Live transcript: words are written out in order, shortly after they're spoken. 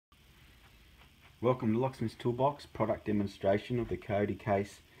Welcome to Locksmith's Toolbox product demonstration of the Coyote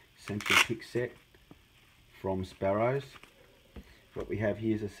Case Essential Pick Set from Sparrows. What we have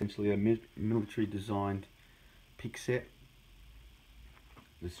here is essentially a military designed pick set.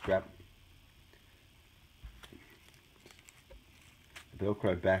 The strap, the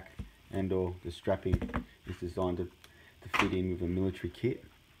Velcro back and or the strapping is designed to fit in with a military kit,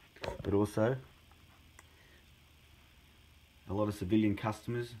 but also a lot of civilian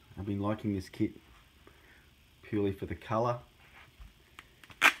customers have been liking this kit purely for the colour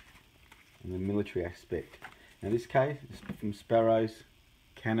and the military aspect. Now this case is from Sparrows,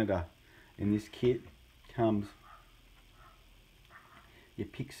 Canada. In this kit comes your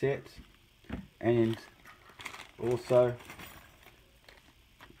pick sets and also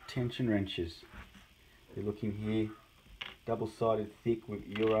tension wrenches. You're looking here, double-sided thick with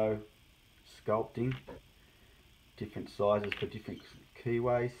Euro sculpting, different sizes for different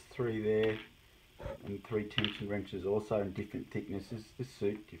keyways, 3 there and 3 tension wrenches also in different thicknesses to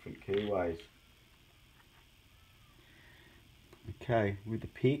suit different keyways. Okay, with the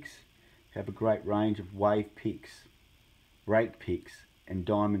picks, have a great range of wave picks, rake picks and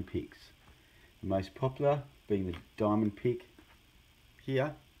diamond picks. The most popular being the diamond pick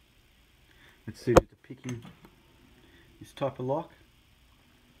here. It's suited to picking this type of lock.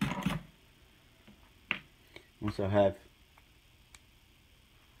 Also have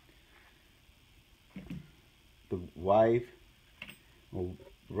the wave or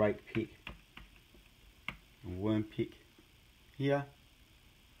rake pick or worm pick here,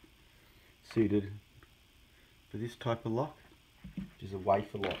 suited for this type of lock, which is a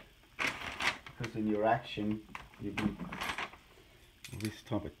wafer lock, because in your action you do this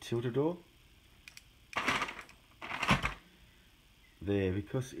type of tiltador there,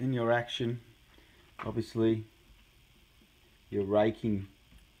 because in your action obviously you're raking.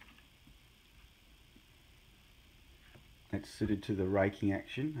 That's suited to the raking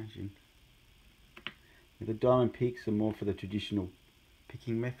action. The diamond picks are more for the traditional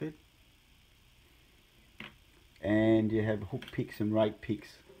picking method, and you have hook picks and rake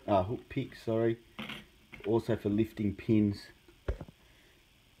picks. Hook picks, also for lifting pins.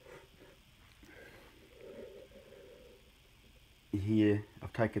 Here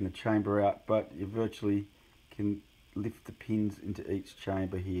I've taken the chamber out, but you virtually can lift the pins into each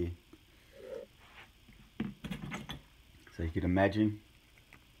chamber here. So you could imagine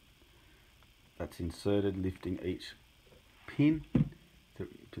that's inserted, lifting each pin to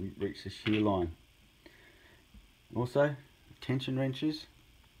reach the shear line. Also, tension wrenches,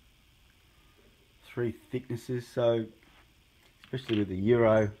 3 thicknesses, so especially with the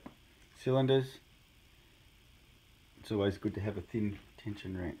Euro cylinders, it's always good to have a thin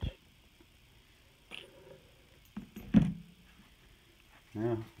tension wrench.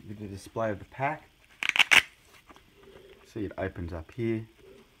 Now, with the display of the pack, see it opens up here.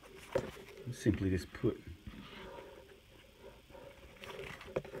 You simply just put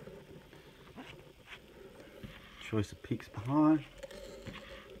choice of picks behind.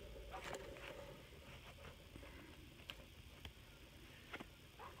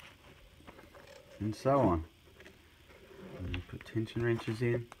 And so on. And you put tension wrenches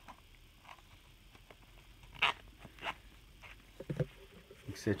in,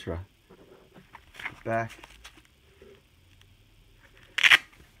 etc. Back.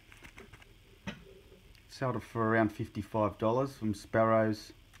 Sold it for around $55 from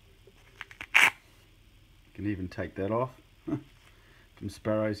Sparrows. You can even take that off. From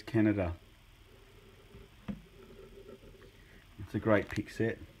Sparrows, Canada. It's a great pick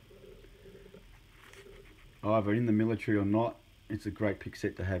set. Either in the military or not, it's a great pick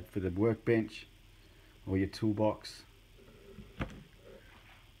set to have for the workbench or your toolbox.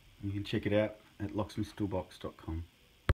 You can check it out at locksmithstoolbox.com.